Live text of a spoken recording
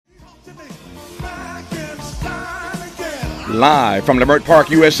Live from Leimert Park,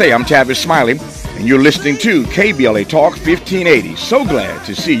 USA, I'm Tavis Smiley, and you're listening to KBLA Talk 1580. So glad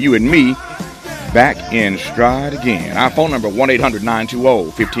to see you and me back in stride again. Our phone number,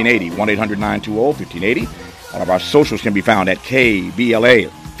 1-800-920-1580, 1-800-920-1580. All of our socials can be found at KBLA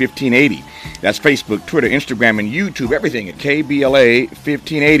 1580. That's Facebook, Twitter, Instagram, and YouTube, everything at KBLA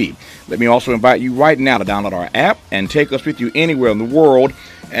 1580. Let me also invite you right now to download our app and take us with you anywhere in the world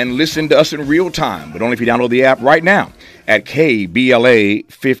and listen to us in real time, but only if you download the app right now at KBLA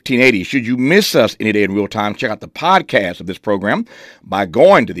 1580. Should you miss us any day in real time, check out the podcast of this program by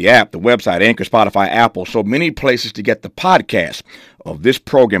going to the app, the website, Anchor, Spotify, Apple, so many places to get the podcast of this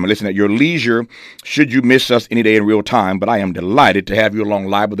program and listen at your leisure should you miss us any day in real time. But I am delighted to have you along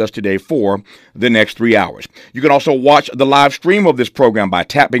live with us today for the next 3 hours. You can also watch the live stream of this program by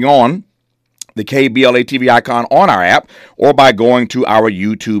tapping on the KBLA TV icon on our app or by going to our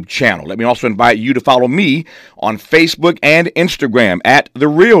YouTube channel. Let me also invite you to follow me on Facebook and Instagram at The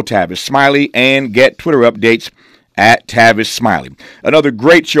Real Tavis Smiley and get Twitter updates at Tavis Smiley. Another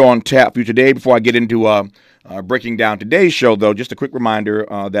great show on tap for you today. Before I get into breaking down today's show, though, just a quick reminder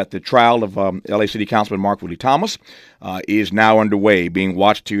that the trial of L.A. City Councilman Mark Willie Thomas is now underway, being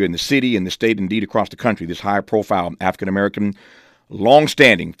watched here in the city, in the state, indeed across the country. This high-profile African-American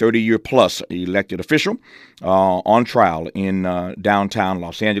long-standing 30-year-plus elected official on trial in downtown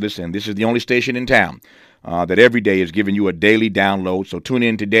Los Angeles, and this is the only station in town that every day is giving you a daily download. So tune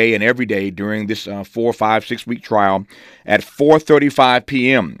in today and every day during this 4, 5, 6-week trial at 4:35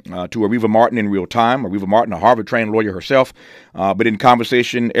 p.m. To Areva Martin in real time. Areva Martin, a Harvard-trained lawyer herself, but in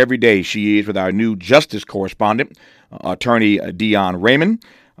conversation every day she is with our new justice correspondent, attorney Dion Raymond.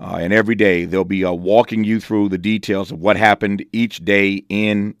 And every day they'll be walking you through the details of what happened each day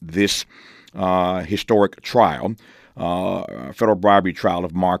in this historic trial, federal bribery trial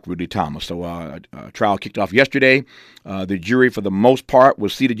of Mark Rudy Thomas. So trial kicked off yesterday. The jury, for the most part,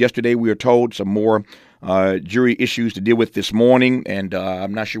 was seated yesterday. We are told some more jury issues to deal with this morning, and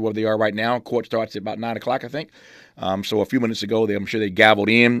I'm not sure where they are right now. Court starts at about 9 o'clock, I think. So a few minutes ago, I'm sure they gavelled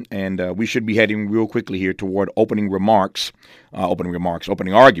in, and we should be heading real quickly here toward opening arguments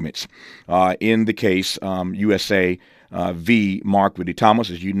in the case USA v. Mark Rudy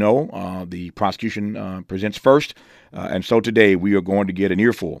Thomas. As you know, the prosecution presents first, and so today we are going to get an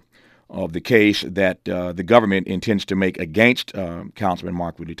earful of the case that the government intends to make against Councilman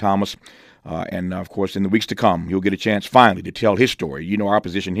Mark Rudy Thomas. And, of course, in the weeks to come, he'll get a chance finally to tell his story. You know our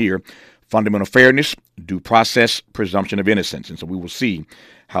position here: fundamental fairness, due process, presumption of innocence. And so we will see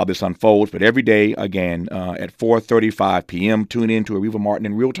how this unfolds. But every day, again, at 4:35 p.m., tune in to Areva Martin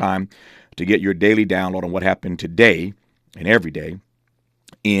in real time to get your daily download on what happened today and every day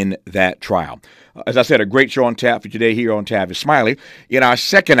in that trial. As I said, a great show on tap for today here on Tavis Smiley. In our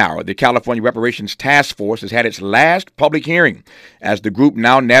second hour, the California Reparations Task Force has had its last public hearing as the group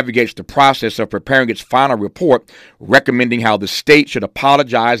now navigates the process of preparing its final report, recommending how the state should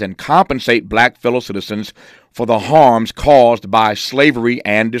apologize and compensate black fellow citizens for the harms caused by slavery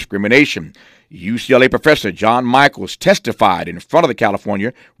and discrimination. UCLA professor John Michaels testified in front of the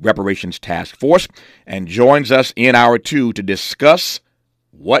California Reparations Task Force and joins us in hour 2 to discuss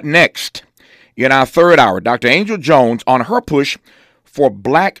what next. In our third hour, Dr. Angel Jones on her push for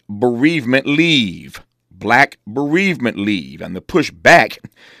black bereavement leave. Black bereavement leave and the pushback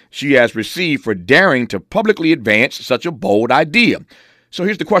she has received for daring to publicly advance such a bold idea. So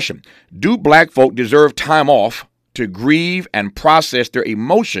here's the question. Do black folk deserve time off to grieve and process their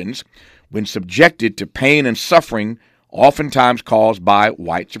emotions when subjected to pain and suffering, oftentimes caused by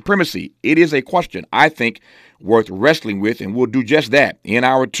white supremacy? It is a question, I think, worth wrestling with, and we'll do just that in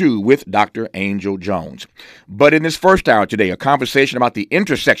hour 2 with Dr. Angel Jones. But in this first hour today, a conversation about the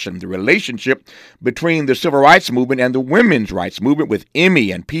intersection, the relationship between the civil rights movement and the women's rights movement with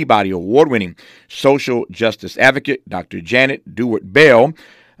Emmy and Peabody award-winning social justice advocate, Dr. Janet Dewart Bell.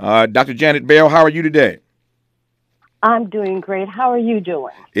 Dr. Janet Bell, how are you today? I'm doing great. How are you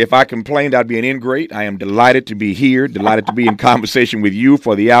doing? If I complained, I'd be an ingrate. I am delighted to be here, delighted to be in conversation with you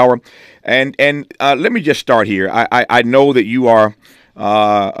for the hour. And let me just start here. I know that you are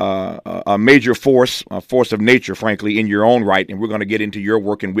a major force, a force of nature, frankly, in your own right, and we're going to get into your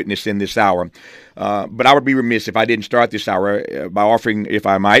work and witness in this hour. But I would be remiss if I didn't start this hour by offering, if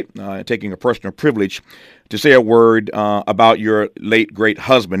I might, taking a personal privilege to say a word about your late, great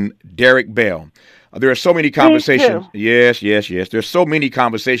husband, Dewart Bell. There are so many conversations. Yes. There's so many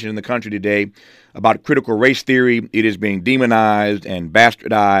conversations in the country today about critical race theory. It is being demonized and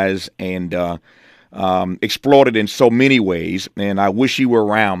bastardized, and exploited in so many ways. And I wish he were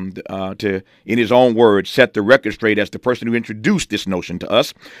around to, in his own words, set the record straight as the person who introduced this notion to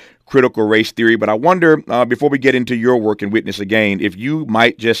us, critical race theory. But I wonder, before we get into your work and witness again, if you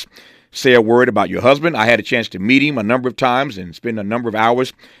might just say a word about your husband. I had a chance to meet him a number of times and spend a number of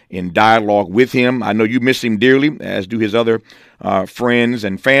hours in dialogue with him. I know you miss him dearly, as do his other friends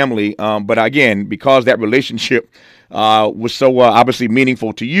and family. But again, because that relationship was so obviously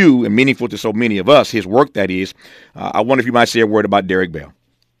meaningful to you and meaningful to so many of us, his work that is, I wonder if you might say a word about Dewart Bell.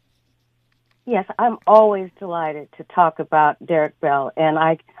 Yes, I'm always delighted to talk about Dewart Bell, and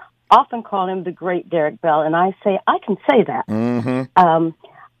I often call him the great Dewart Bell, and I can say that. Mm-hmm.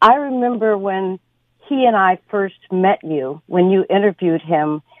 I remember when he and I first met you, when you interviewed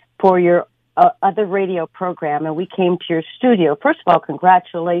him for your other radio program, and we came to your studio. First of all,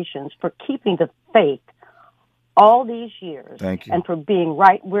 congratulations for keeping the faith all these years. Thank you. And for being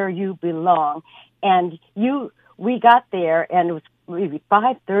right where you belong. And we got there, and it was maybe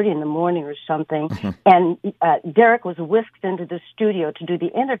 5:30 in the morning or something, and Derek was whisked into the studio to do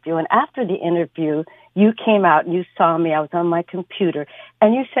the interview. And after the interview, you came out and you saw me. I was on my computer,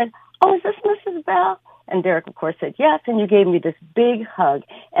 and you said, "Oh, is this Mrs. Bell?" And Derek, of course, said yes, and you gave me this big hug.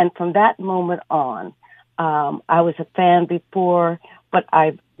 And from that moment on, I was a fan before, but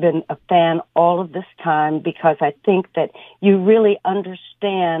I've been a fan all of this time because I think that you really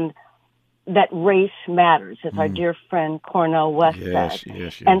understand that race matters, as our dear friend Cornel West said.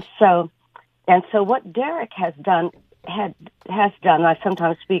 Yes. And so what Derek has done, I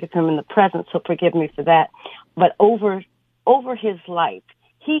sometimes speak of him in the present, so forgive me for that, but over his life,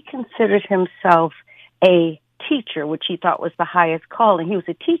 he considered himself a teacher, which he thought was the highest calling. He was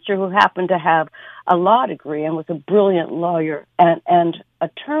a teacher who happened to have a law degree and was a brilliant lawyer and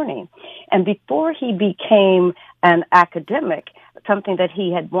attorney. And before he became an academic, something that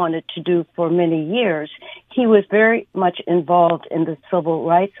he had wanted to do for many years, he was very much involved in the civil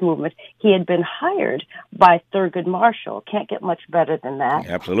rights movement. He had been hired by Thurgood Marshall. Can't get much better than that.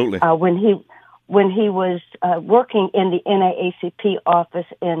 Absolutely. When he was working in the NAACP office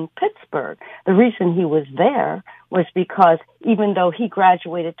in Pittsburgh, the reason he was there was because even though he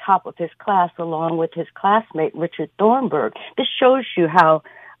graduated top of his class along with his classmate Richard Thornburg, this shows you how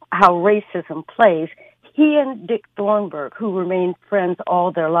racism plays. He and Dick Thornburg, who remained friends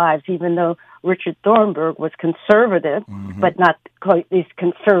all their lives, even though Richard Thornburg was conservative, but not quite these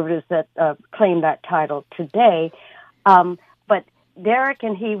conservatives that claim that title today. But Derek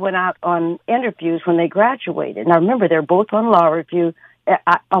and he went out on interviews when they graduated. Now, remember, they're both on law review,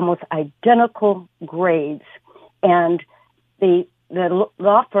 almost identical grades. And the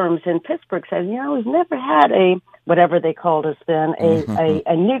law firms in Pittsburgh said, we've never had whatever they called us then, a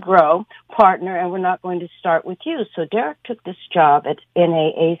Negro partner, and we're not going to start with you. So Derek took this job at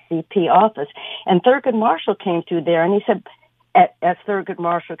NAACP office. And Thurgood Marshall came through there, and he said, as Thurgood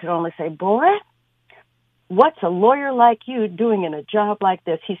Marshall could only say, "Boy, what's a lawyer like you doing in a job like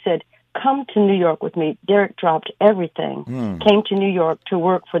this?" He said, "Come to New York with me." Derek dropped everything, came to New York to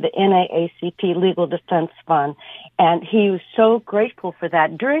work for the NAACP Legal Defense Fund, and he was so grateful for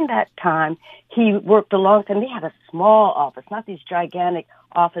that. During that time, he worked alongside. They had a small office, not these gigantic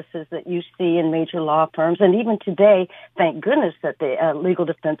offices that you see in major law firms. And even today, thank goodness that the Legal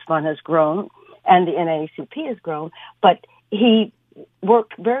Defense Fund has grown and the NAACP has grown. But he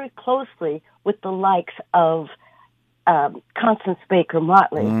worked very closely with the likes of Constance Baker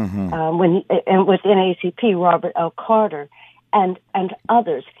Motley, and with NAACP, Robert L. Carter, and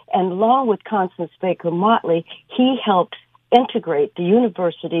others. And along with Constance Baker Motley, he helped integrate the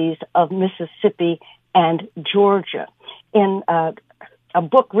universities of Mississippi and Georgia. In a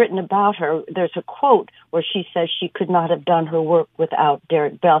book written about her, there's a quote where she says she could not have done her work without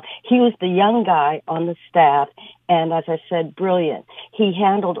Dewart Bell. He was the young guy on the staff, and as I said, brilliant. He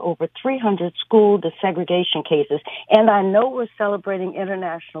handled over 300 school desegregation cases, and I know we're celebrating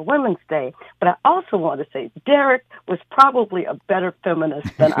International Women's Day, but I also want to say Derek was probably a better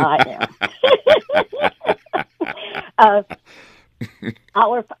feminist than I am.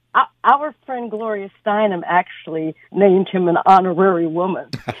 Our friend Gloria Steinem actually named him an honorary woman,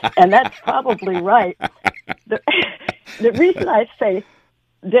 and that's probably right. The reason I say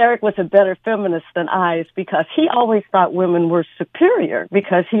Derek was a better feminist than I is because he always thought women were superior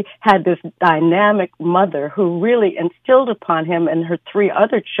because he had this dynamic mother who really instilled upon him and her three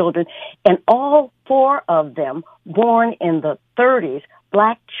other children, and all four of them born in the 30s.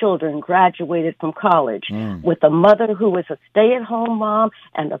 Black children graduated from college with a mother who was a stay-at-home mom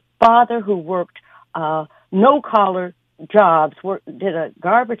and a father who worked no-collar jobs, did a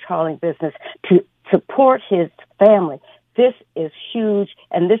garbage hauling business to support his family. this is huge,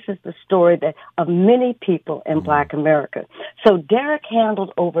 and this is the story of many people in Black America. So Derek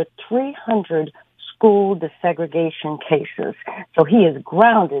handled over 300 school desegregation cases. So he is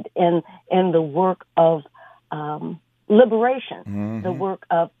grounded in the work of liberation, the work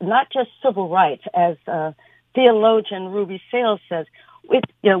of not just civil rights, as theologian Ruby Sales says.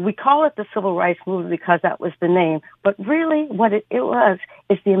 We call it the Civil Rights Movement because that was the name, but really what it was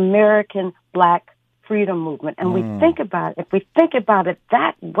is the American Black freedom movement. And if we think about it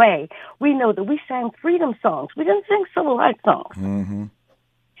that way, we know that we sang freedom songs. We didn't sing civil rights songs.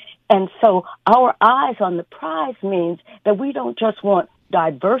 And so our eyes on the prize means that we don't just want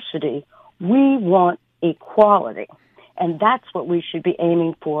diversity, we want equality. And that's what we should be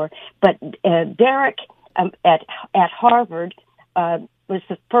aiming for. But Derek at Harvard was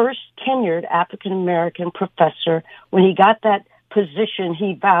the first tenured African-American professor. When he got that position,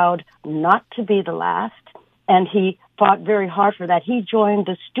 he vowed not to be the last, and he fought very hard for that. He joined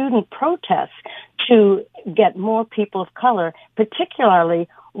the student protests to get more people of color, particularly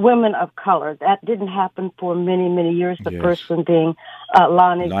women of color. That didn't happen for many, many years, the first one being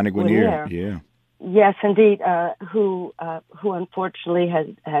Lonnie Guinier. Yeah. Yes, indeed, who unfortunately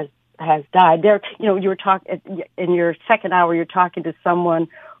has died. There, you were talking in your second hour. You're talking to someone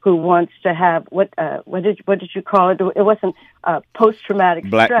who wants to have what did you call it? It wasn't post-traumatic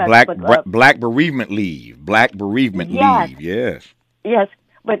stress, black bereavement leave. Black bereavement leave. Yes.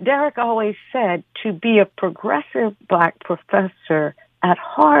 But Derek always said to be a progressive Black professor at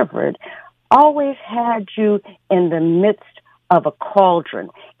Harvard always had you in the midst of a cauldron,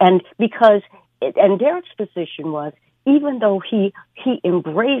 and Derek's position was, even though he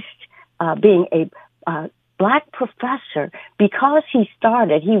embraced being a Black professor, because he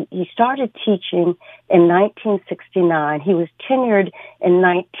started teaching in 1969. He was tenured in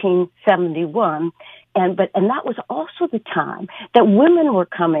 1971, and that was also the time that women were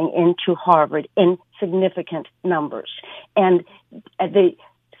coming into Harvard in significant numbers, and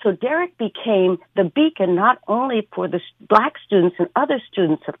so Derek became the beacon not only for the Black students and other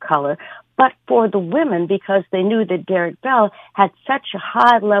students of color, but for the women, because they knew that Dewart Bell had such a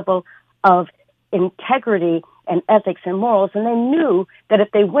high level of integrity and ethics and morals, and they knew that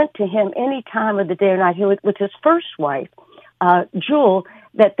if they went to him any time of the day or night, with his first wife, Jewel,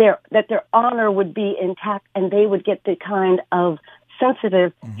 that their honor would be intact, and they would get the kind of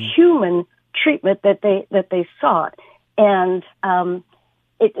sensitive human treatment that they sought. And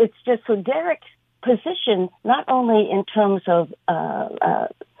it's just so Derek's position, not only in terms of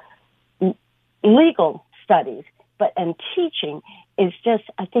legal studies, but and teaching, is just,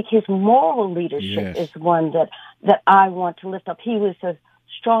 I think his moral leadership is one that I want to lift up. He was a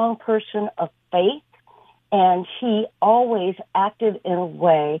strong person of faith, and he always acted in a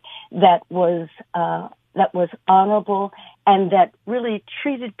way that was honorable and that really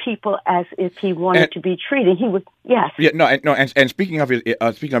treated people as if he wanted to be treated. He was, And speaking of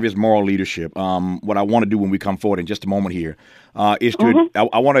his moral leadership, what I want to do when we come forward in just a moment here is to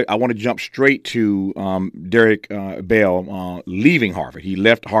I want to jump straight to Dewart Bell leaving Harvard. He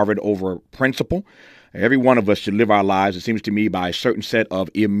left Harvard over principle. Every one of us should live our lives, it seems to me, by a certain set of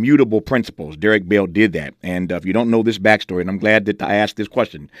immutable principles. Dewart Bell did that. And if you don't know this backstory, and I'm glad that I asked this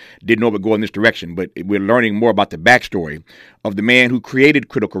question, didn't know it would go in this direction, but we're learning more about the backstory of the man who created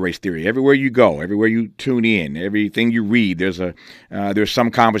critical race theory. Everywhere you go, everywhere you tune in, everything you read, there's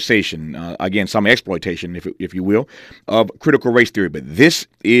some conversation, again, some exploitation, if you will, of critical race theory. But this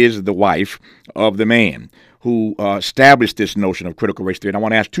is the wife of the man who established this notion of critical race theory. And I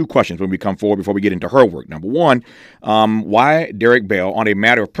want to ask two questions when we come forward before we get into her work. Number one, why Dewart Bell, on a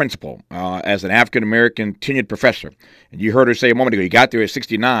matter of principle, as an African-American tenured professor, and you heard her say a moment ago, he got there at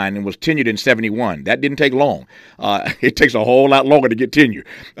 69 and was tenured in 71. That didn't take long. It takes a whole lot longer to get tenure.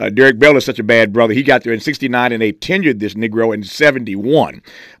 Dewart Bell is such a bad brother. He got there in 69 and they tenured this Negro in 71.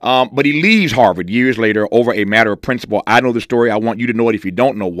 But he leaves Harvard years later over a matter of principle. I know the story. I want you to know it if you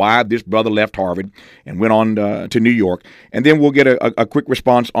don't know why this brother left Harvard and went on to New York. And then we'll get a quick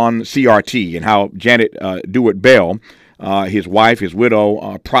response on CRT and how Janet Dewart Bell, his wife, his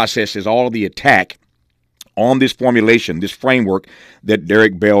widow, processes all of the attack on this formulation, this framework that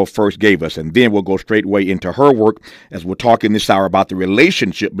Dewart Bell first gave us. And then we'll go straight away into her work as we're talking this hour about the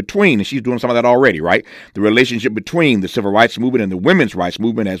relationship between, and she's doing some of that already, right? The relationship between the civil rights movement and the women's rights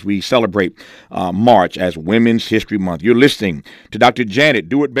movement as we celebrate March as Women's History Month. You're listening to Dr. Janet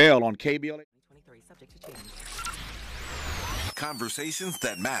Dewart Bell on KBLA. Conversations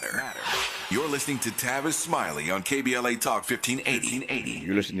that matter. You're listening to Tavis Smiley on KBLA Talk 1580.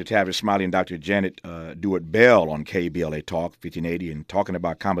 You're listening to Tavis Smiley and Dr. Janet Dewart Bell on KBLA Talk 1580 and talking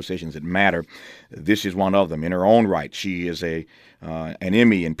about conversations that matter. This is one of them. In her own right, she is an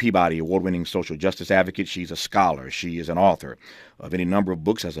Emmy and Peabody award-winning social justice advocate. She's a scholar. She is an author of any number of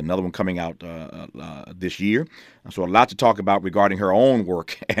books. Has another one coming out this year. So a lot to talk about regarding her own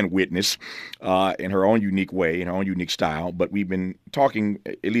work and witness in her own unique way, in her own unique style. But we've been talking,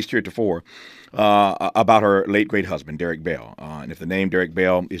 at least heretofore, about her late great husband, Dewart Bell. And if the name Dewart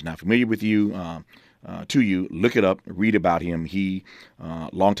Bell is not familiar with you, look it up, read about him. He,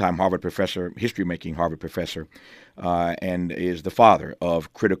 longtime Harvard professor, history-making Harvard professor, and is the father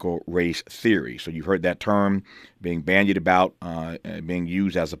of critical race theory. So you've heard that term being bandied about, being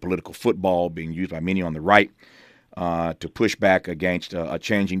used as a political football, being used by many on the right to push back against a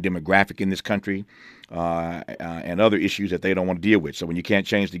changing demographic in this country and other issues that they don't want to deal with. So when you can't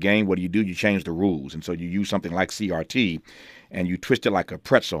change the game, what do? You change the rules. And so you use something like CRT and you twist it like a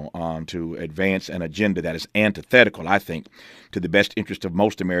pretzel to advance an agenda that is antithetical, I think, to the best interest of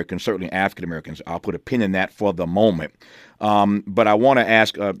most Americans, certainly African Americans. I'll put a pin in that for the moment. But I want to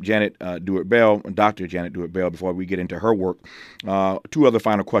ask Janet Dewart Bell, Dr. Janet Dewart Bell, before we get into her work, two other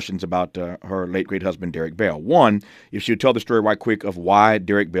final questions about her late great husband, Dewart Bell. One, if she would tell the story right quick of why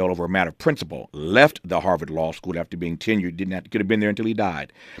Dewart Bell, over a matter of principle, left the Harvard Law School after being tenured. Could have been there until he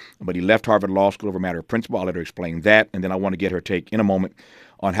died. But he left Harvard Law School over a matter of principle. I'll let her explain that. And then I want to get her take in a moment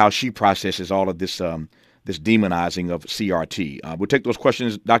on how she processes all of this this demonizing of CRT. We'll take those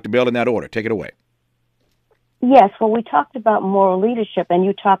questions, Dr. Bell, in that order. Take it away. Yes, well, we talked about moral leadership, and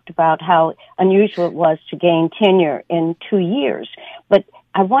you talked about how unusual it was to gain tenure in 2 years. But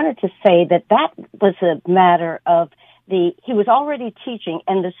I wanted to say that was a matter of he was already teaching,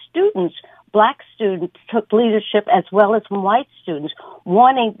 and the students, black students, took leadership as well as white students,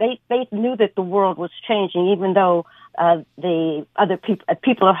 they knew that the world was changing, even though the other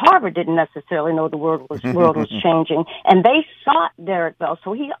people at Harvard didn't necessarily know the world was changing, and they sought Dewart Bell.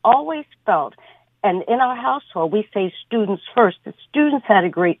 So he always felt, and in our household we say students first. The students had a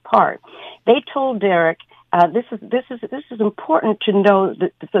great part. They told Derek, this is important to know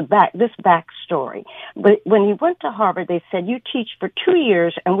this backstory. But when he went to Harvard, they said, you teach for 2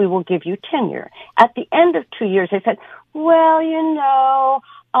 years and we will give you tenure. At the end of 2 years, they said, well,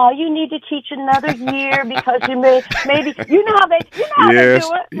 you need to teach another year because you maybe you know how they do it,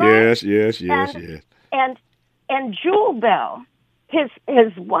 right? Yes. And Jewel Bell,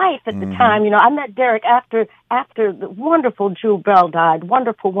 his wife at the time, I met Derek after the wonderful Jewel Bell died.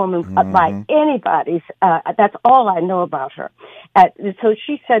 Wonderful woman by anybody's. That's all I know about her. So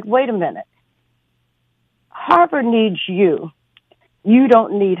she said, "Wait a minute, Harvard needs you. You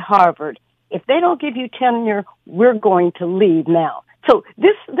don't need Harvard. If they don't give you tenure, we're going to leave now." So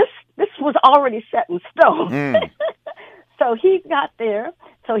this was already set in stone. So he got there.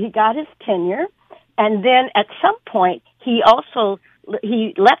 So he got his tenure. And then at some point, he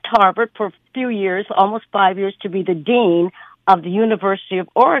left Harvard for a few years, almost 5 years, to be the dean of the University of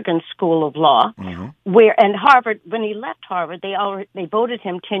Oregon School of Law, and Harvard, when he left Harvard, they voted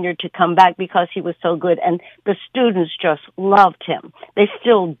him tenured to come back because he was so good, and the students just loved him. They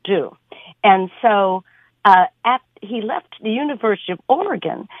still do. And so he left the University of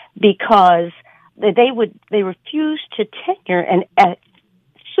Oregon because they refused to tenure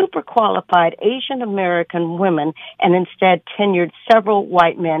super qualified Asian American women and instead tenured several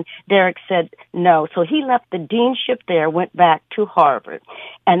white men. Derek said no. So he left the deanship there, went back to Harvard.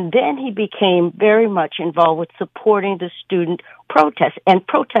 And then he became very much involved with supporting the student protests and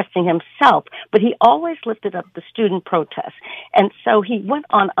protesting himself. But he always lifted up the student protests. And so he went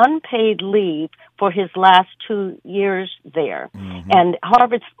on unpaid leave for his last 2 years there. And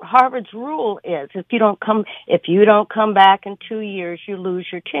Harvard's rule is if you don't come back in 2 years, you lose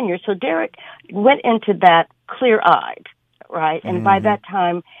your tenure. So Derek went into that clear-eyed, right? And by that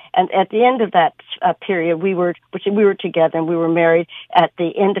time, and at the end of that period, we were together and we were married at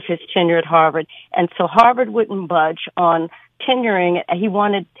the end of his tenure at Harvard. And so Harvard wouldn't budge on tenuring.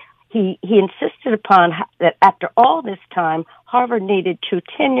 He insisted upon that after all this time, Harvard needed to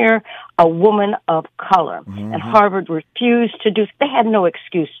tenure a woman of color. And Harvard refused to do. They had no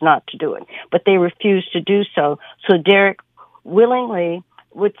excuse not to do it, but they refused to do so. So Derek willingly,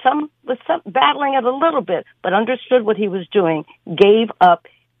 with some battling it a little bit, but understood what he was doing, gave up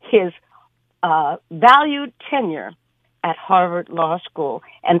his valued tenure at Harvard Law School,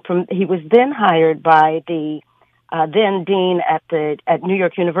 and he was then hired by the then dean at New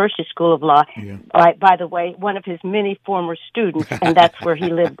York University School of Law. By the way, one of his many former students, and that's where he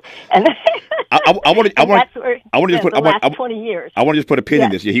lived. And I want I want to just put the last 20 years. I want to just put a pin in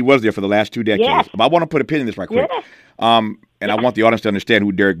Yes. this. Yeah, he was there for the last 2 decades. Yes. But I want to put a pin in this right quick. Yes. And I want the audience to understand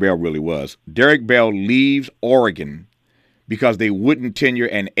who Derek Bell really was. Derek Bell leaves Oregon because they wouldn't tenure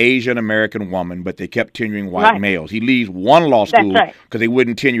an Asian American woman, but they kept tenuring white males. He leaves one law school because they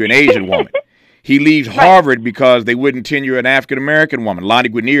wouldn't tenure an Asian woman. He leaves Harvard because they wouldn't tenure an African American woman. Lonnie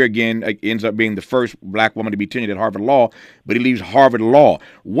Guinier, again, ends up being the first black woman to be tenured at Harvard Law, but he leaves Harvard Law.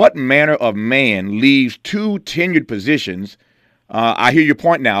 What manner of man leaves 2 tenured positions? I hear your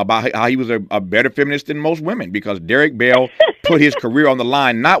point now about how he was a better feminist than most women, because Derek Bell put his career on the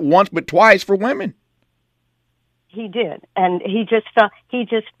line not once but twice for women. He did, and he just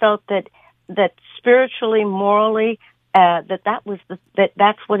felt that spiritually, morally,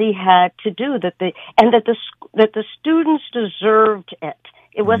 that's what he had to do. That the students deserved it.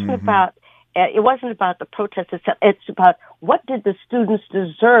 It wasn't about the protest itself. It's about what did the students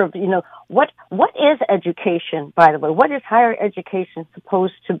deserve. You know, what is education, by the way? What is higher education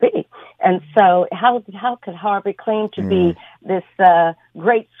supposed to be? And so how could Harvard claim to be this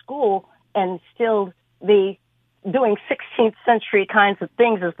great school and still be doing 16th century kinds of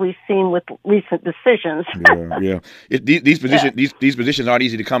things as we've seen with recent decisions? These positions aren't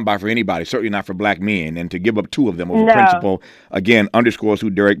easy to come by for anybody, certainly not for black men. And to give up 2 of them over principle, again, underscores who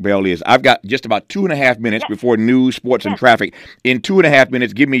Derek Bell is. I've got just about 2.5 minutes before news, sports, and traffic. In 2.5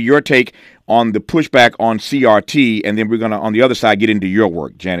 minutes, give me your take on the pushback on CRT, and then we're going to, on the other side, get into your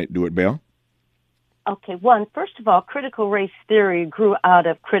work, Janet Dewart Bell. Okay, first of all, critical race theory grew out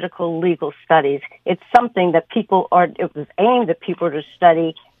of critical legal studies. It's something that it was aimed at people to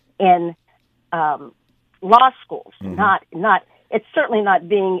study in law schools, it's certainly not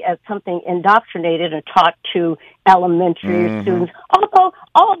being something indoctrinated and taught to elementary students,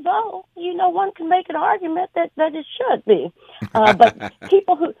 although, you know, one can make an argument that it should be. But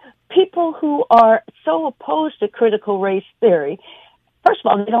people who are so opposed to critical race theory, first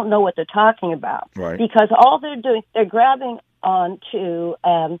of all, they don't know what they're talking about, because all they're doing, they're grabbing onto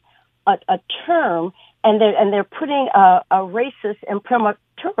a term and they're putting a racist imprimatur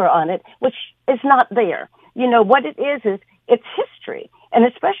on it, which is not there. You know what it is it's history, and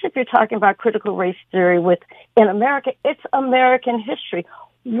especially if you're talking about critical race theory in America, it's American history.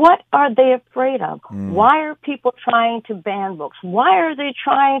 What are they afraid of? Why are people trying to ban books? Why are they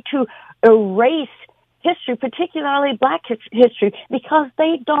trying to erase history, particularly black history? Because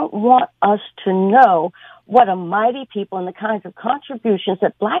they don't want us to know what a mighty people and the kinds of contributions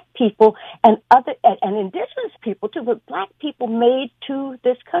that black people and indigenous people too, but black people made to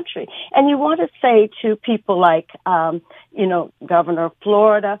this country. And you want to say to people like, Governor of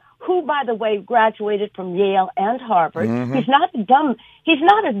Florida, who, by the way, graduated from Yale and Harvard. He's not a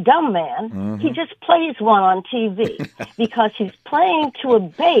dumb man. He just plays one on TV because he's playing to a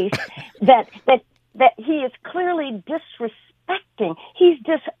base that he is clearly disrespecting. He's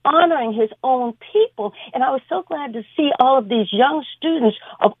dishonoring his own people. And I was so glad to see all of these young students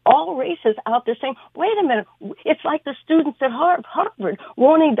of all races out there saying, wait a minute, it's like the students at Harvard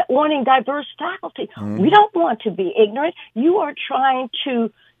wanting diverse faculty. We don't want to be ignorant. You are trying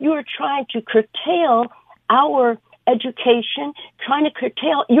to curtail our education,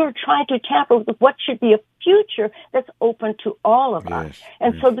 you're trying to tamper with what should be a future that's open to all of us.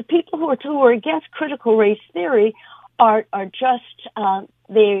 And so the people who are against critical race theory are just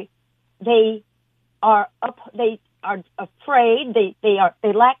they are afraid,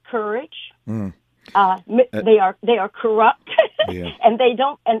 they lack courage. They are corrupt, and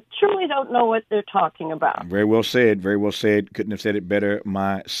and truly don't know what they're talking about. Very well said. Very well said. Couldn't have said it better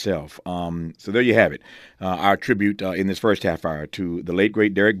myself. So there you have it. Our tribute in this first half hour to the late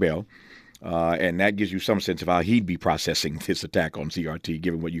great Derek Bell, and that gives you some sense of how he'd be processing this attack on CRT,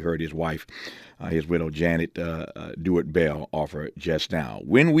 given what you heard his wife, his widow Janet Dewart Bell, offer just now.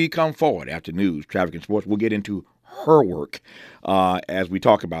 When we come forward after news, traffic, and sports, we'll get into her work as we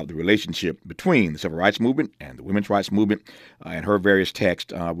talk about the relationship between the civil rights movement and the women's rights movement and her various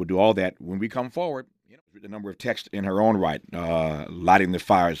texts. We'll do all that when we come forward. The number of texts in her own right, lighting the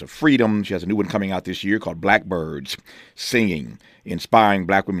fires of freedom. She has a new one coming out this year called Blackbirds, Singing, inspiring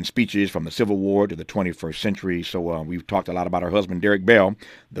black women's speeches from the Civil War to the 21st century. So we've talked a lot about her husband, Derek Bell,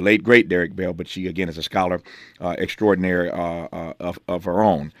 the late, great Derek Bell, but she, again, is a scholar extraordinaire of her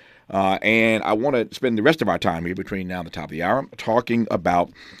own. And I want to spend the rest of our time here between now and the top of the hour talking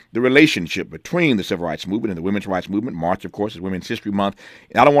about the relationship between the civil rights movement and the women's rights movement. March, of course, is Women's History Month.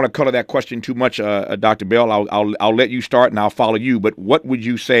 And I don't want to color that question too much, Dr. Bell. I'll let you start and I'll follow you. But what would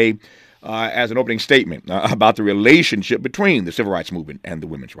you say as an opening statement about the relationship between the civil rights movement and the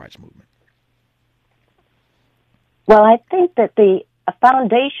women's rights movement? Well, I think that the a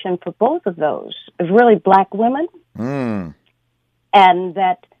foundation for both of those is really black women, and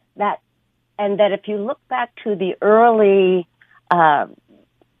that if you look back to the early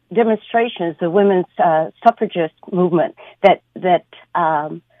demonstrations, the women's suffragist movement, that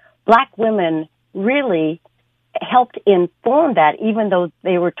black women really helped inform that, even though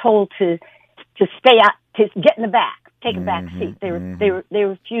they were told to stay out, to get in the back, take a back seat. They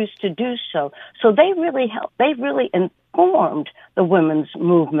refused to do so. So they really helped. They really informed the women's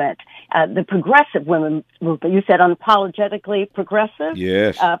movement, the progressive women's movement. You said unapologetically progressive.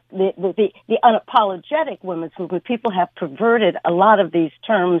 Yes. The unapologetic women's movement. People have perverted a lot of these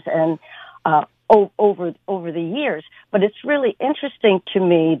terms and over the years. But it's really interesting to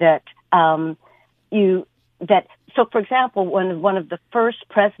me that So, for example, one of the first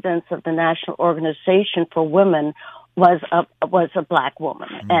presidents of the National Organization for Women was a black woman,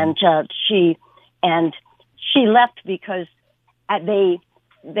 and she left because they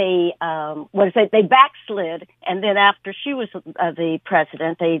backslid, and then after she was the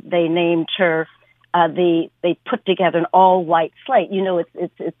president, they named her. They put together an all-white slate. You know,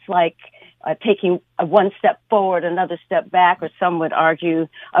 it's like taking one step forward, another step back, or some would argue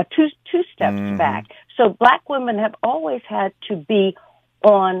two steps back. So black women have always had to be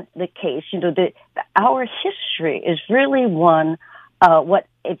on the case. You know, our history is really one,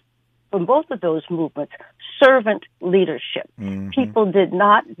 from both of those movements, servant leadership. People did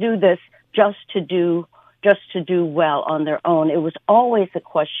not do this just to do well on their own. It was always a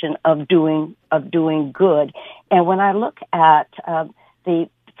question of doing good. And when I look at the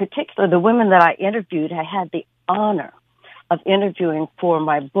women that I interviewed, I had the honor of interviewing for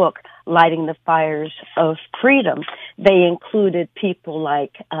my book, Lighting the Fires of Freedom. They included people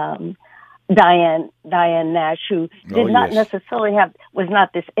like Diane Nash, who did not necessarily was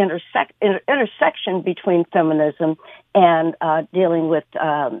not this intersection between feminism and dealing with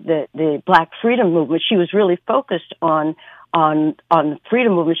the Black freedom movement. She was really focused on the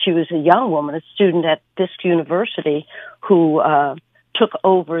freedom movement. She was a young woman, a student at Fisk University, who took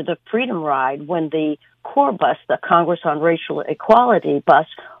over the Freedom Ride when the CORE bus, the Congress on Racial Equality bus,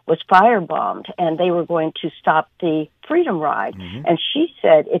 was firebombed, and they were going to stop the Freedom Ride. And she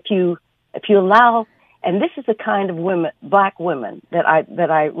said, if you allow, and this is the kind of women, black women, that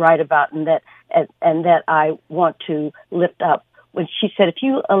I write about and that I want to lift up. When she said, if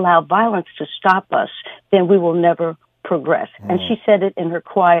you allow violence to stop us, then we will never progress. And she said it in her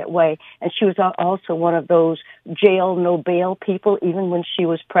quiet way. And she was also one of those jail, no bail people, even when she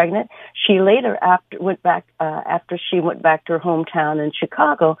was pregnant. She later, after she went back to her hometown in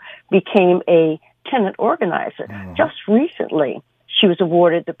Chicago, became a tenant organizer. Just recently, she was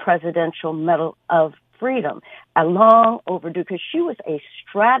awarded the Presidential Medal of Freedom, a long overdue, because she was a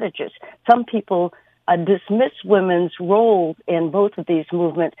strategist. Some people dismiss women's roles in both of these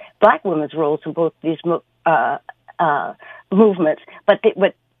movements, black women's roles in both of these movements, but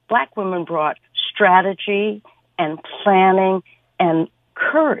black women brought strategy and planning and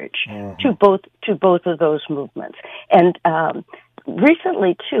courage to both of those movements. And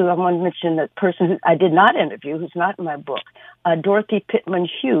recently, too, I want to mention the person who I did not interview, who's not in my book, Dorothy Pittman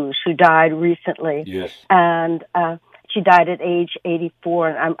Hughes, who died recently. Yes. And she died at age 84,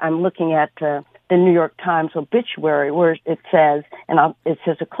 and I'm looking at the New York Times obituary where it says, it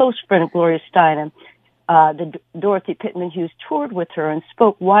says, a close friend of Gloria Steinem, Dorothy Pittman Hughes toured with her and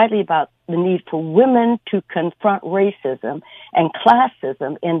spoke widely about the need for women to confront racism and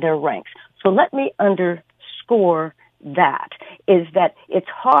classism in their ranks. So let me underscore that, is that it's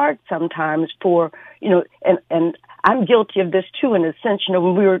hard sometimes for, and I'm guilty of this too, in a sense,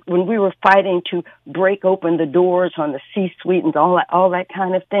 when we were fighting to break open the doors on the C-suite and all that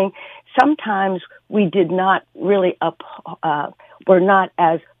kind of thing, sometimes we did not really were not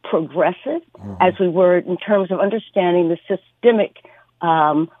as progressive as we were in terms of understanding the systemic,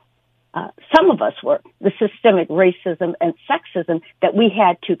 some of us were, the systemic racism and sexism that we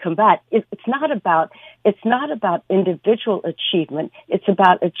had to combat. It's not about individual achievement. It's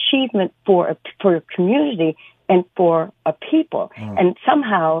about achievement for a community and for a people. And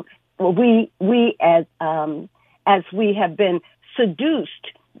somehow we as we have been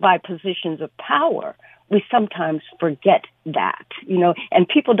seduced by positions of power, we sometimes forget that, and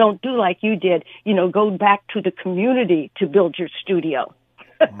people don't do like you did, go back to the community to build your studio,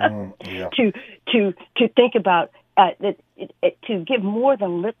 to think about, to give more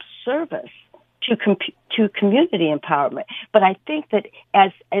than lip service to community empowerment. But I think that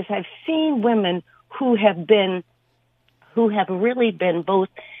as I've seen women who have really been both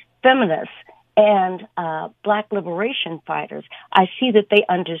feminists and Black liberation fighters, I see that they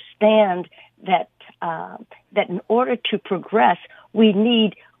understand that that in order to progress, we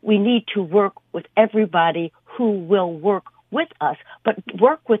need to work with everybody who will work with us, but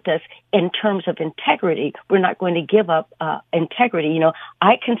work with us in terms of integrity. We're not going to give up integrity. You know,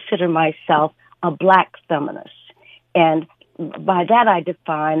 I consider myself a black feminist, and by that I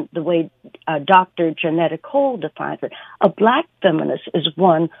define the way Dr. Janetta Cole defines it. A black feminist is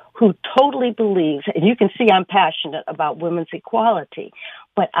one who totally believes, and you can see I'm passionate about women's equality,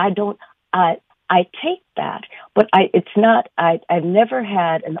 but I take that, but I've never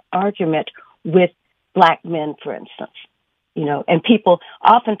had an argument with black men, for instance. You know, and people,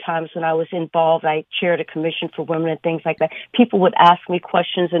 oftentimes when I was involved, I chaired a commission for women and things like that. People would ask me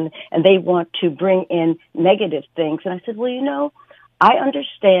questions and they want to bring in negative things. And I said, well, you know, I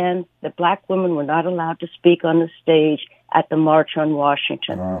understand that black women were not allowed to speak on the stage at the March on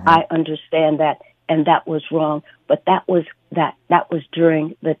Washington. I understand that, and that was wrong. But that was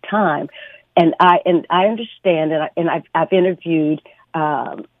during the time. And I understand, and I've interviewed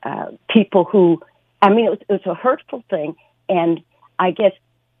people who, I mean, it was a hurtful thing. And I guess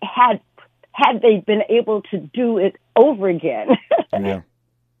had they been able to do it over again, yeah.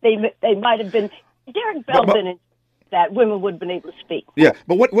 they might have been. Dewart Bell been in that women would have been able to speak. Yeah,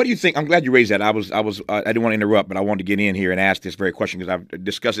 but what do you think? I'm glad you raised that. I didn't want to interrupt, but I wanted to get in here and ask this very question because I've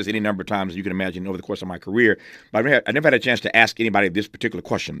discussed this any number of times, as you can imagine, over the course of my career. But I never had a chance to ask anybody this particular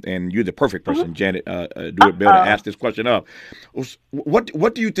question, and you're the perfect person, Janet Dewart Bell, to ask this question of.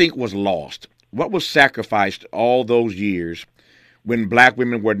 What do you think was lost? What was sacrificed all those years when black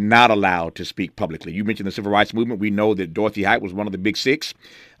women were not allowed to speak publicly? You mentioned the civil rights movement. We know that Dorothy Height was one of the big six,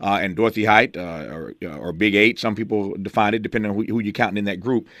 and Dorothy Height, or Big Eight, some people define it, depending on who you're counting in that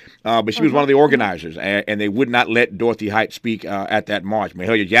group. But she was one of the organizers, and they would not let Dorothy Height speak at that march.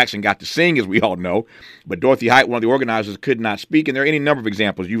 Mahalia Jackson got to sing, as we all know, but Dorothy Height, one of the organizers, could not speak. And there are any number of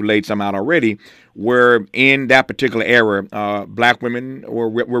examples. You laid some out already, where in that particular era, black women were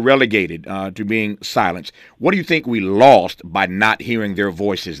relegated to being silenced. What do you think we lost by not hearing their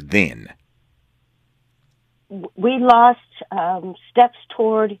voices then? We lost steps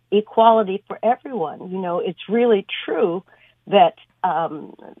toward equality for everyone. You know, it's really true that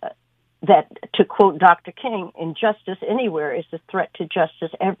that, to quote Dr. King, injustice anywhere is a threat to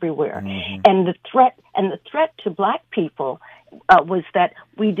justice everywhere. Mm-hmm. And the threat to black people was that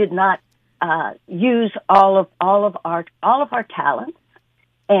we did not use all of our talents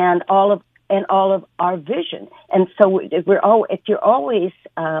and all of our vision. And so if you're always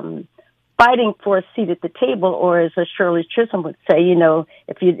fighting for a seat at the table, or as Shirley Chisholm would say, you know,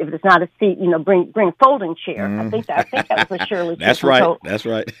 if it's not a seat, you know, bring a folding chair. I think that was a Shirley Chisholm. That's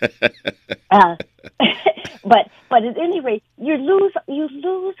right. But at any rate, you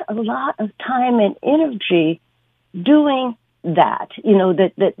lose a lot of time and energy doing that. You know,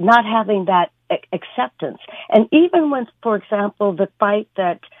 that not having that acceptance. And even when, for example, the fight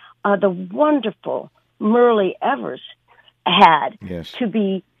that the wonderful Merle Evers had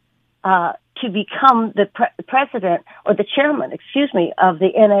to become the president, or the chairman, of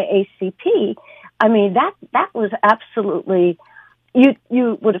the NAACP. I mean, that was absolutely,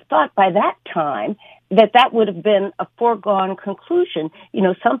 you would have thought by that time that would have been a foregone conclusion. You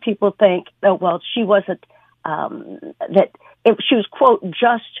know, some people think, oh, well, she wasn't, she was, quote,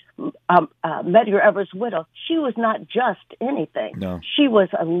 just Medgar Evers' widow. She was not just anything. No. She was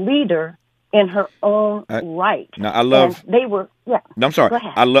a leader in her own right. Now, I love. And they were. Yeah. No, I'm sorry. Go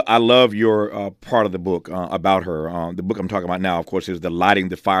ahead. I love your part of the book about her. The book I'm talking about now, of course, is "The Lighting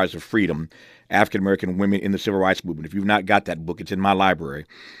the Fires of Freedom: African American Women in the Civil Rights Movement." If you've not got that book, it's in my library.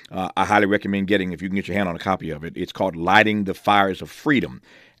 I highly recommend getting, if you can get your hand on a copy of it. It's called "Lighting the Fires of Freedom: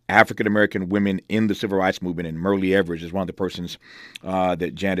 African American Women in the Civil Rights Movement," and Merle Evers is one of the persons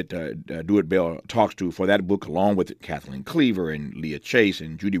that Janet Dewart Bell talks to for that book, along with Kathleen Cleaver and Leah Chase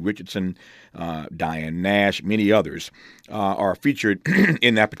and Judy Richardson, Diane Nash, many others are featured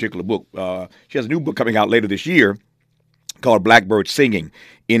in that particular book. She has a new book coming out later this year called "Blackbird Singing: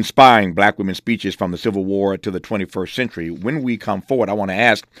 Inspiring Black Women's Speeches from the Civil War to the 21st Century." When we come forward, I want to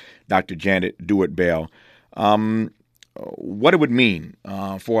ask Dr. Janet Dewart Bell, what it would mean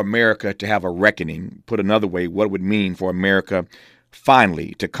for America to have a reckoning. Put another way, what it would mean for America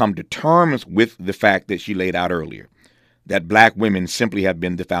finally to come to terms with the fact that she laid out earlier, that black women simply have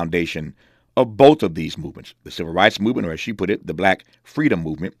been the foundation of both of these movements, the civil rights movement, or as she put it, the black freedom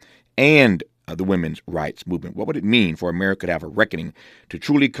movement, and the women's rights movement. What would it mean for America to have a reckoning, to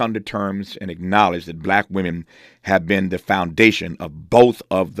truly come to terms and acknowledge that black women have been the foundation of both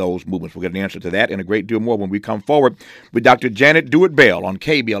of those movements? We'll get an answer to that and a great deal more when we come forward with Dr. Janet Dewart Bell on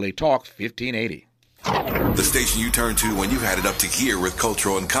KBLA Talk 1580. The station you turn to when you had it up to gear with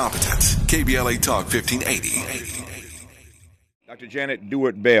cultural incompetence. KBLA Talk 1580. Dr. Janet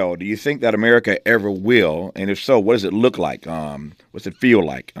Dewart Bell, do you think that America ever will? And if so, what does it look like? What's it feel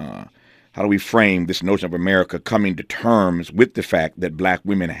like? How do we frame this notion of America coming to terms with the fact that black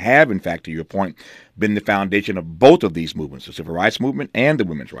women have, in fact, to your point, been the foundation of both of these movements, the civil rights movement and the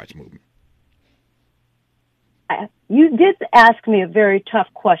women's rights movement? You did ask me a very tough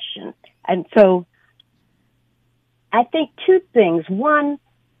question. And so I think two things. One,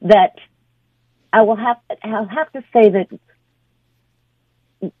 that I'll have to say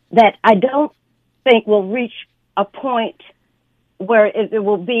that I don't think we'll reach a point where it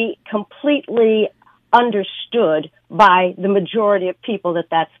will be completely understood by the majority of people that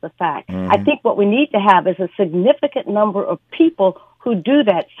that's the fact. Mm-hmm. I think what we need to have is a significant number of people who do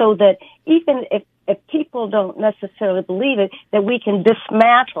that, so that even if people don't necessarily believe it, that we can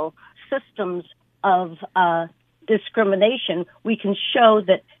dismantle systems of discrimination. We can show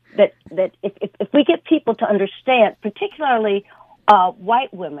that if we get people to understand, particularly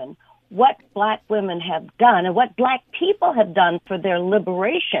white women, what black women have done and what black people have done for their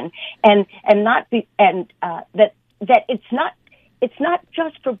liberation, that it's not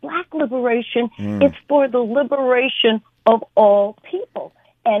just for black liberation, it's for the liberation of all people.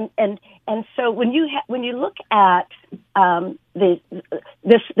 And so when you look at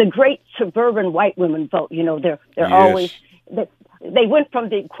the great suburban white women vote, they're yes. always they went from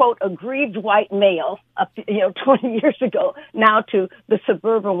the quote aggrieved white male 20 years ago now to the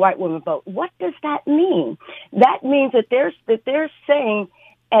suburban white woman vote. What does that mean? That means that they're saying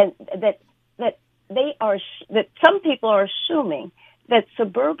and that some people are assuming that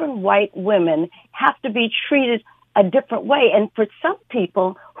suburban white women have to be treated a different way, and for some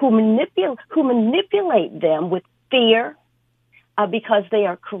people who manipulate them with fear because they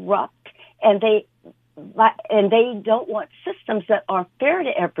are corrupt and they don't want systems that are fair to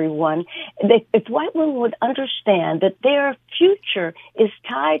everyone. If white women would understand that their future is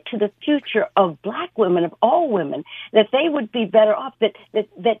tied to the future of black women, of all women, that they would be better off.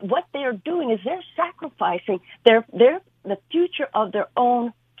 That what they're doing is they're sacrificing the future of their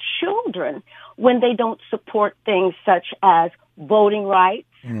own children when they don't support things such as voting rights.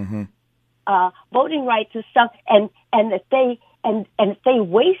 Mm-hmm. Voting rights is stuff, and if they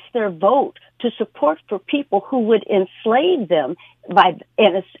waste their vote to support for people who would enslave them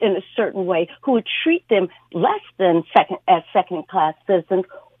in a certain way, who would treat them less than second-class citizens,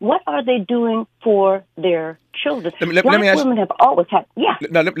 what are they doing for their children? Black women have always had. Yeah.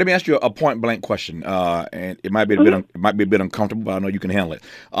 Now, let me ask you a point-blank question, and it might be a bit uncomfortable, but I know you can handle it.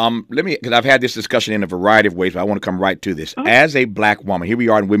 Because I've had this discussion in a variety of ways, but I want to come right to this. Mm-hmm. As a black woman, here we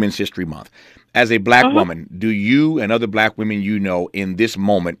are in Women's History Month. As a black woman, do you and other black women you know in this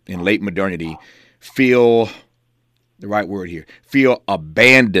moment in late modernity feel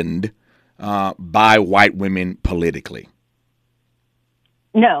abandoned by white women politically?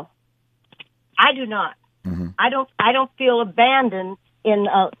 No, I do not. Mm-hmm. I don't feel abandoned in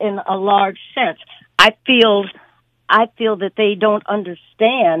a large sense. I feel that they don't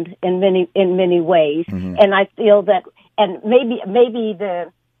understand in many ways, mm-hmm. and I feel that, and maybe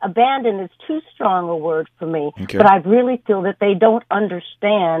the abandon is too strong a word for me, okay. But I really feel that they don't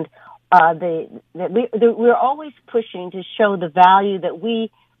understand we're always pushing to show the value that we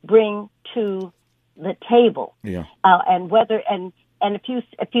bring to the table, yeah. And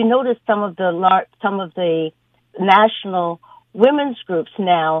if you notice some of the national women's groups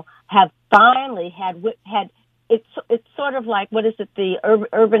now have finally had it's sort of like, what is it, the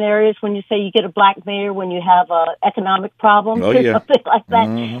urban areas when you say you get a black mayor when you have economic problems or something like that.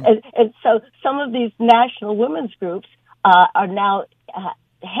 Mm-hmm. And so some of these national women's groups are now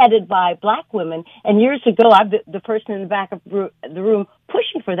headed by black women. And years ago, I'm the person in the back of the room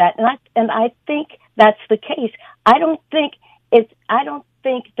pushing for that. And I think that's the case. I don't think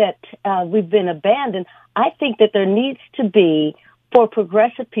that we've been abandoned. I think that there needs to be, for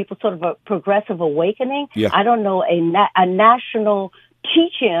progressive people, sort of a progressive awakening. Yeah. I don't know, a national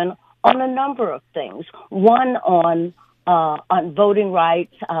teach-in on a number of things. One on voting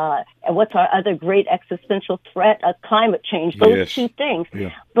rights, and what's our other great existential threat? Climate change. Those two things.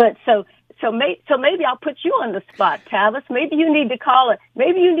 Yeah. But so maybe I'll put you on the spot, Tavis. Maybe you need to call it.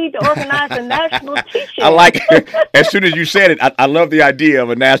 Maybe you need to organize a national teach-in. I like it. As soon as you said it, I love the idea of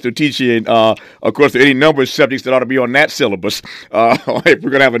a national teach-in. Of course, there are any number of subjects that ought to be on that syllabus if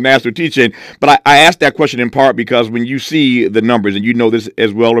we're going to have a national teach-in. But I asked that question in part because when you see the numbers, and you know this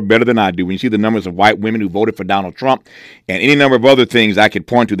as well or better than I do, when you see the numbers of white women who voted for Donald Trump and any number of other things I could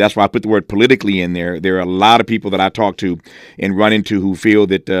point to, that's why I put the word politically in there. There are a lot of people that I talk to and run into who feel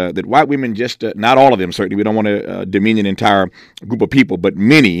that white women women, just not all of them, certainly. We don't want to demean an entire group of people, but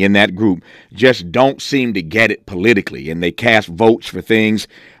many in that group just don't seem to get it politically, and they cast votes for things,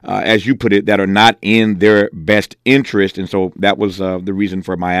 as you put it, that are not in their best interest. And so that was the reason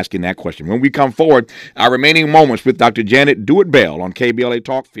for my asking that question. When we come forward, our remaining moments with Dr. Janet Dewart Bell on KBLA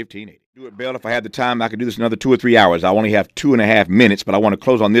Talk 1580. Dewart Bell, if I had the time, I could do this another 2 or 3 hours. I only have 2.5 minutes, but I want to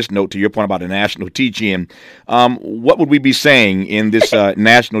close on this note to your point about the national teach-in. What would we be saying in this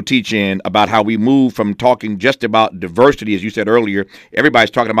national teach-in about how we move from talking just about diversity, as you said earlier? Everybody's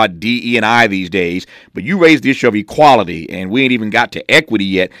talking about DE&I these days, but you raised the issue of equality, and we ain't even got to equity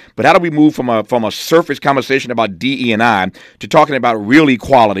yet. But how do we move from a surface conversation about DE&I to talking about real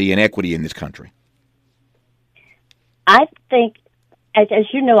equality and equity in this country? I think, as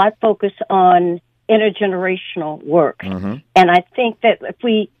you know, I focus on intergenerational work, and I think that if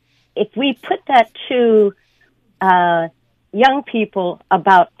we put that to young people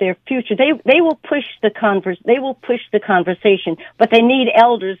about their future, they will push the conversation, but they need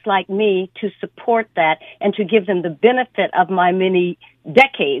elders like me to support that and to give them the benefit of my many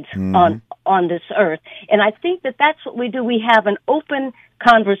decades on this earth. And I think that that's what we do. We have an open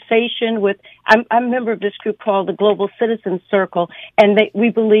conversation with, I'm a member of this group called the Global Citizen Circle, and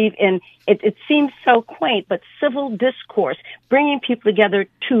we believe in, it seems so quaint, but civil discourse, bringing people together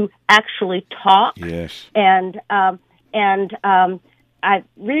to actually talk. Yes. And I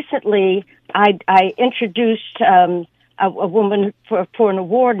recently, I introduced, a woman for an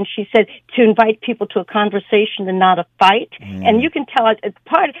award, and she said to invite people to a conversation and not a fight. And you can tell it's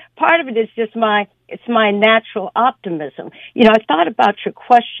part of it is just it's my natural optimism. You know, I thought about your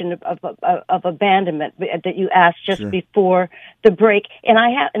question of abandonment that you asked just before the break, and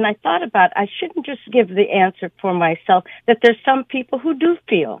I thought about, I shouldn't just give the answer for myself, that there's some people who do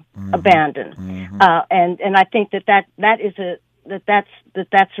feel abandoned, and I think that is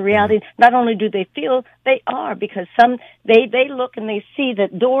that's a reality. Not only do they feel, they are, because they look and they see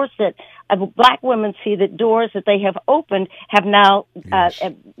that doors that black women see, that doors that they have opened have now,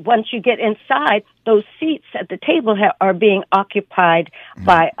 once you get inside, those seats at the table are being occupied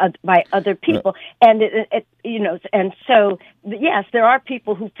by other people, and and so yes, there are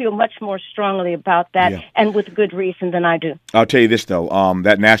people who feel much more strongly about that, and with good reason than I do. I'll tell you this though,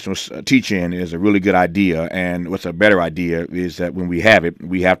 that national teach-in is a really good idea, and what's a better idea is that when we have it,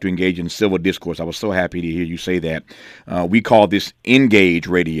 we have to engage in civil discourse. I was so happy to hear you say that. We call this engage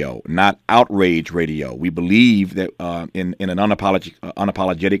radio, not outrage radio. We believe that in an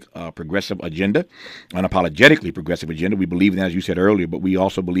unapologetic progressive agenda, unapologetically progressive agenda. We believe in, as you said earlier, but we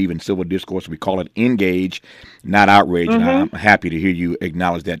also believe in civil discourse. We call it engage, not outrage. And I'm happy to hear you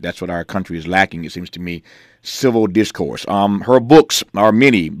acknowledge that. That's what our country is lacking, it seems to me. Civil discourse. Her books are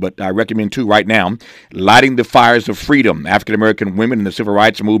many, but I recommend two right now: Lighting the Fires of Freedom, African American Women in the Civil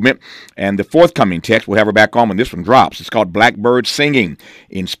Rights Movement, and the forthcoming text, we'll have her back on when this one drops. It's called Blackbird Singing,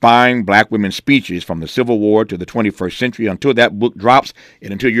 Inspiring Black Women's Speeches from the Civil War to the 21st Century. Until that book drops,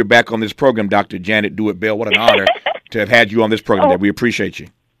 and until you're back on this program, Dr. Janet Dewart Bell, what an honor to have had you on this program. That we appreciate you.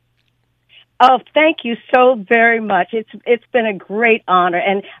 Oh, thank you so very much. It's been a great honor,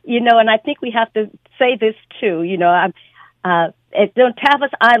 and and I think we have to say this too. Tavis,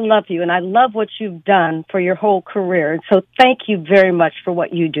 I love you, and I love what you've done for your whole career. And so, thank you very much for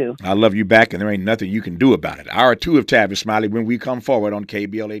what you do. I love you back, and there ain't nothing you can do about it. Hour 2 of Tavis Smiley when we come forward on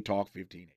KBLA Talk 15.